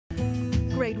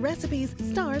Great recipes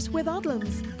start with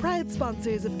Odlums, proud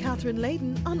sponsors of Catherine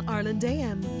Leyden on Ireland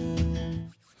AM.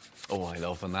 Oh, I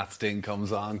love when that sting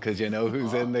comes on, because you know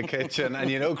who's in the kitchen,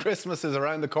 and you know Christmas is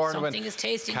around the corner. Something is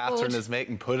tasting Catherine good. is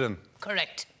making pudding.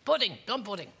 Correct. Pudding, plum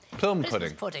pudding. Plum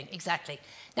Christmas pudding. pudding, exactly.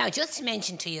 Now, just to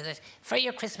mention to you that for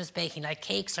your Christmas baking, like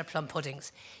cakes or plum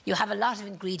puddings, you have a lot of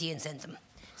ingredients in them.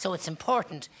 So it's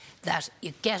important that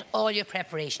you get all your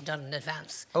preparation done in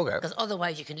advance. Okay. Because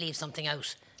otherwise you can leave something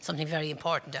out, something very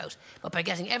important out. But by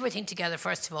getting everything together,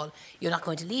 first of all, you're not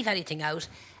going to leave anything out,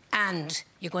 and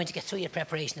you're going to get through your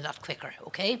preparation a lot quicker,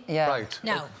 OK? Yeah. Right.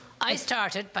 Now, I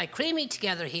started by creaming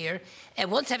together here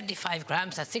 175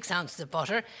 grams, that's 6 ounces of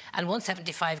butter, and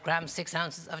 175 grams, 6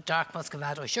 ounces of dark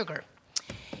muscovado sugar.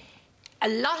 A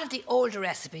lot of the older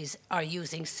recipes are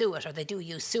using suet, or they do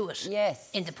use suet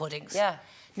in the puddings. Yeah.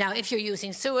 Now, if you're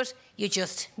using suet, you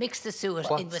just mix the suet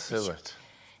in with suet?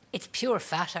 It's pure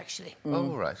fat, actually.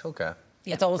 Oh, right, OK.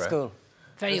 Yeah. It's old school.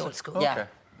 Very old school. Yeah.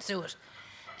 Suet.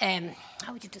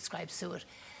 How would you describe suet?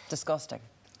 Disgusting.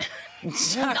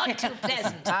 Not too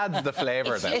pleasant. Adds the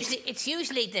flavour then. It's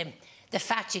usually the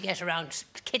fat you get around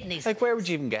kidneys. Like, where would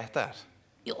you even get that?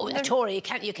 In the Tory,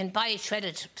 you can buy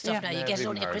shredded stuff now. You get it Never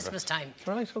only even at heard of Christmas it. time.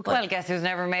 Right, OK. Well, guess who's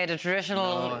never made a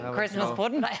traditional Christmas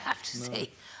pudding? But I have to say,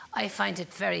 I find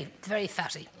it very, very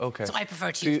fatty. OK. So I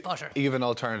prefer to use butter. You have an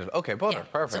alternative. OK, butter, Yeah.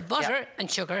 perfect. So butter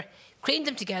and sugar, cream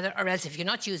them together, or else if you're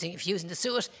using the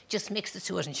suet, just mix the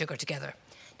suet and sugar together.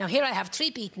 Now here I have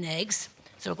 3 beaten eggs.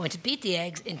 So we're going to beat the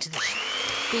eggs into the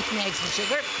beaten eggs and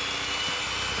sugar.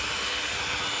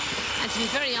 And to be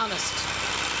very honest,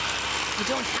 you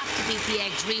don't have to beat the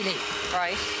eggs really.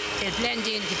 Right. They'll blend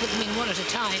in if you put them in one at a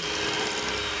time.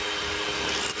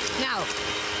 Now,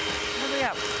 Hurry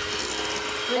up.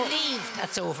 relieved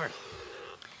that's over.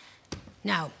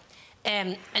 Now,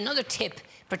 another tip,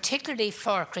 particularly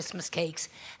for Christmas cakes,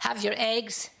 have your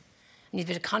eggs. And there's a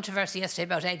bit of controversy yesterday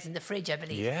about eggs in the fridge, I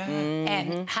believe.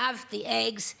 Yeah. Have the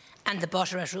eggs and the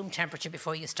butter at room temperature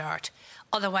before you start.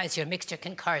 Otherwise, your mixture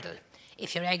can curdle.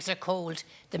 If your eggs are cold,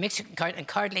 the mixture can curdle, and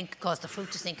curdling can cause the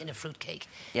fruit to sink in a fruit cake.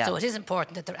 Yeah. So it is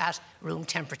important that they're at room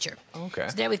temperature. OK.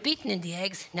 So there we've beaten in the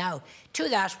eggs. Now, to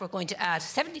that, we're going to add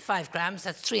 75 grams,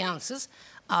 that's 3 ounces,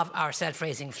 of our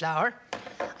self-raising flour.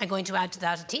 I'm going to add to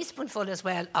that a teaspoonful as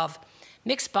well of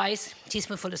mixed spice,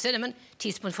 teaspoonful of cinnamon,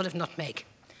 teaspoonful of nutmeg.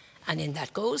 And in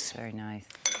that goes. Very nice.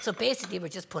 So basically, we're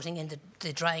just putting in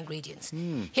the dry ingredients.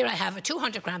 Here I have a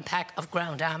 200-gram pack of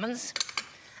ground almonds,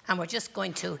 and we're just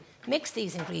going to mix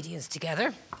these ingredients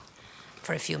together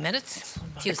for a few minutes,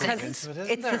 a few seconds.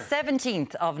 It's the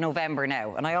 17th of November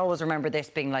now, and I always remember this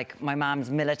being like my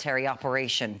mum's military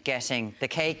operation, getting the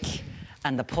cake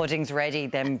and the puddings ready.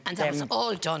 And that was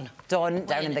all done. Down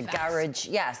well in the advance. garage.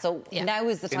 Yeah, so now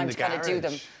is the time to kind of do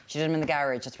them. She did them in the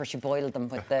garage. That's where she boiled them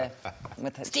with the...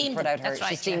 Steam them. That's right,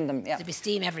 she steamed them, yeah. There'll be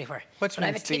steam everywhere. What do but you I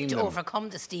mean have a tip steam to them? overcome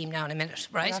the steam now in a minute,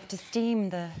 right? You have to steam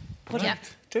the pudding. Yeah.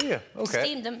 Do you? OK.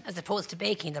 Steam them as opposed to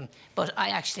baking them, but I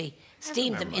actually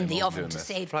steam them in the oven to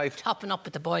save topping up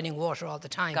with the boiling water all the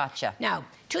time. Gotcha. Now,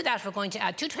 to that we're going to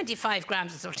add 225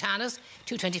 grams of sultanas,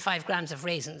 225 grams of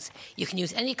raisins. You can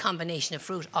use any combination of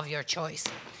fruit of your choice.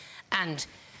 And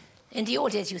in the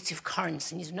old days, you used to have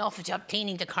currants, and you did an awful job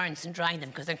cleaning the currants and drying them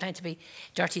because they're trying to be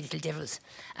dirty little devils.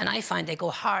 And I find they go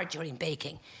hard during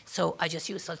baking, so I just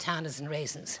use sultanas and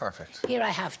raisins. Perfect. Here I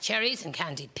have cherries and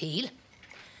candied peel.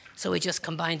 So we just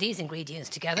combine these ingredients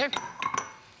together.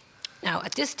 Now,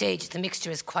 at this stage, the mixture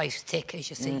is quite thick, as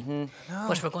you see.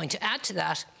 But we're going to add to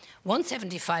that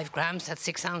 175 grams, that's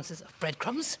 6 ounces of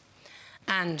breadcrumbs.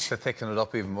 And To thicken it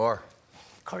up even more.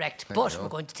 correct. But we're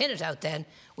going to thin it out then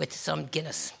with some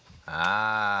Guinness.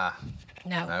 Ah.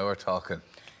 Now we're talking.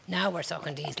 Now we're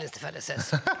talking diesel, as the fella says.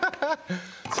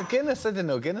 So Guinness, I didn't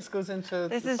know Guinness goes into...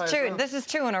 This is true. This is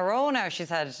 2 in a row now. She's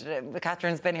had...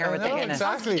 Catherine's been here with the Guinness.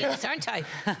 Exactly. Guinness, aren't I?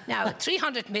 Now,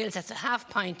 300 mils, that's a half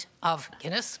pint of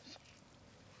Guinness.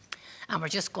 And we're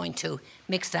just going to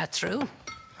mix that through.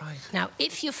 Right. Now,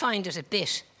 if you find it a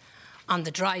bit on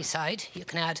the dry side, you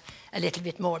can add a little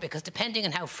bit more, because depending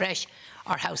on how fresh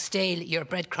or how stale your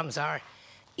breadcrumbs are,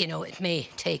 you know, it may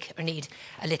take or need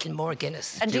a little more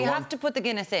Guinness. And do you have to put the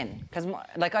Guinness in? Because,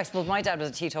 like, I suppose my dad was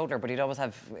a teetotaler, but he'd always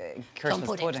have Christmas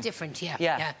pudding. It's different,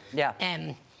 yeah. Yeah.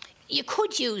 You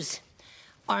could use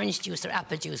orange juice or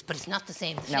apple juice, but it's not the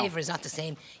same. The flavour is not the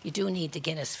same. You do need the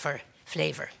Guinness for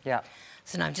flavour. Yeah.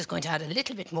 So now I'm just going to add a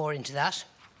little bit more into that.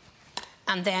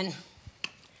 And then...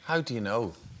 How do you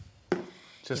know?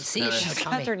 Just see it now,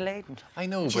 Tommy. Catherine Leyden. I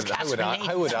know, She's but Catherine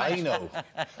how would I Leyden, know?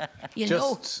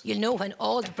 You'll know when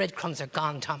all the breadcrumbs are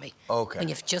gone, Tommy. OK. When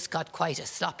you've just got quite a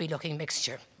sloppy-looking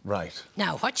mixture. Right.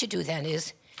 Now, what you do then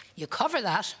is you cover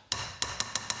that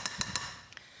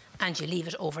and you leave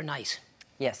it overnight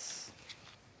Yes.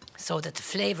 so that the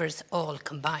flavours all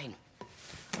combine.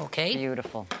 Okay?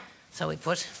 Beautiful. So we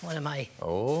put one of my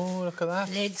Oh, look at that.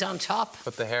 lids on top,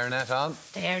 Put the hairnet on.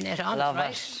 the hairnet on, Love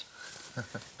right? it.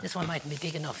 This one mightn't be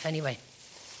big enough anyway.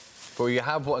 But you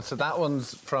have one, so that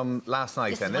one's from last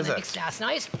night This then, is is one I it? mixed last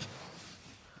night.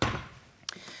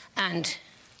 And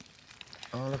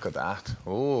Oh, look at that.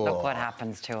 Oh. Look what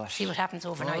happens to it. see what happens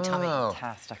overnight, Tommy. Wow.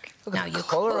 Fantastic. Look Now, at you the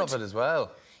colour could- of it as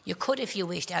well. You could, if you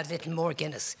wished, add a little more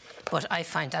Guinness, but I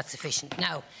find that sufficient.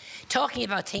 Now, talking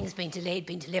about things being delayed,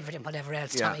 being delivered, and whatever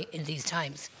else, Yeah. Tommy, in these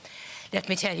times, let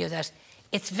me tell you that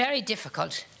it's very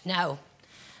difficult now.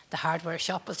 The hardware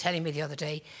shop was telling me the other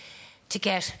day to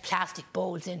get plastic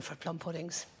bowls in for plum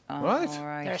puddings. Right. All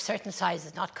right. There are certain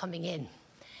sizes not coming in.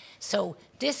 So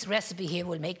this recipe here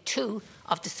will make 2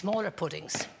 of the smaller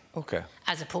puddings, Okay.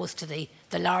 as opposed to the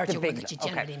larger big- one that you okay.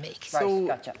 generally make. Right, So,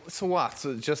 gotcha. so what?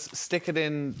 So just stick it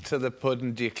into the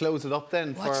pudding. Do you close it up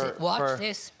then? Watch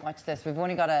this. Watch this. We've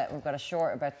got a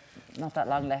short about not that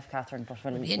long left, Catherine, but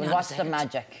we'll be in on a watch the second.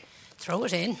 magic. Throw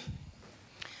it in.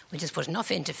 We just put enough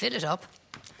in to fill it up.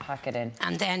 Pack it in.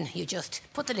 And then you just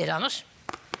put the lid on it.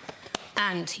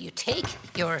 And you take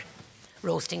your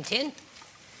roasting tin.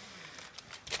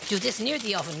 Do this near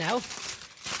the oven now.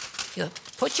 You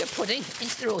put your pudding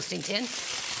into the roasting tin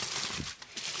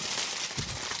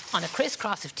on a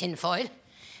crisscross of tin foil.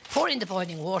 Pour in the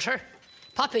boiling water.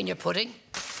 Pop in your pudding.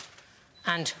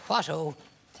 And what-oh,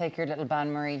 Take your little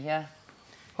bain-marie, yeah.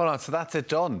 Hold on, so that's it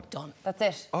done? done. That's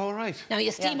it. All right. Now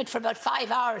you steam Yeah. it for about 5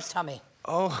 hours, Tommy.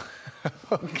 Oh,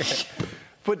 okay.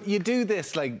 But you do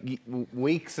this like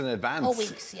weeks in advance. Oh,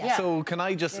 weeks, yeah. So can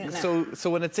I just Do it so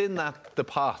when it's in the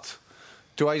pot,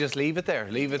 do I just leave it there?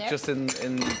 Leave it there. just in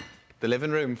the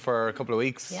living room for a couple of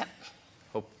weeks? Yep.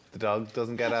 Hope the dog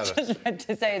doesn't get at it.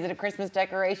 To say, is it a Christmas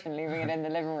decoration, leaving it in the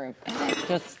living room?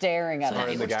 Just staring at So it. now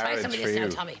in you the want to try garage some of for this now, you.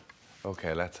 Tommy.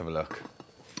 Okay, let's have a look.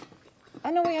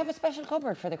 I know we have a special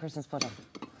cupboard for the Christmas pudding.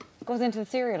 It goes into the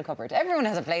cereal cupboard. Everyone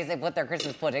has a place they put their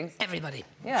Christmas puddings. Everybody.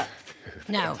 Yeah.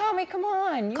 Now, Tommy, come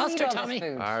on. You Custard, eat all Tommy. this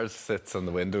food. Ours sits on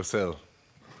the windowsill.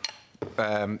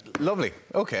 Lovely.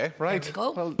 Okay, right. There we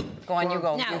go. Well, Go on, you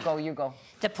go, Now- you go.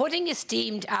 the pudding is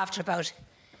steamed after about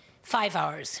 5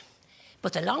 hours.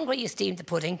 But the longer you steam the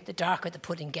pudding, the darker the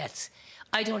pudding gets.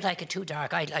 I don't like it too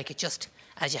dark. I like it just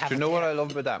as you have do you it know what there. I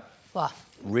love about that? What?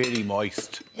 Really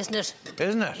moist, Isn't it?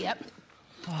 isn't it? Yep.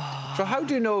 So how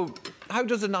do you know? How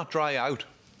does it not dry out?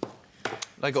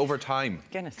 Like over time?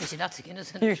 Guinness. There's lots of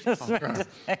Guinness in You it. just okay.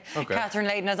 Catherine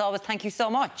Leyden, as always, thank you so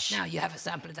much. Now you have a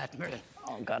sample of that, Merlin.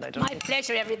 Oh, God, I don't My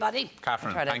pleasure, everybody.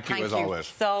 Catherine, Try to thank you as always.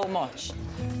 so much.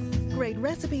 Great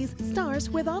recipes start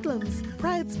with Odlums,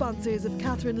 proud sponsors of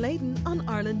Catherine Leyden on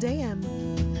Ireland AM.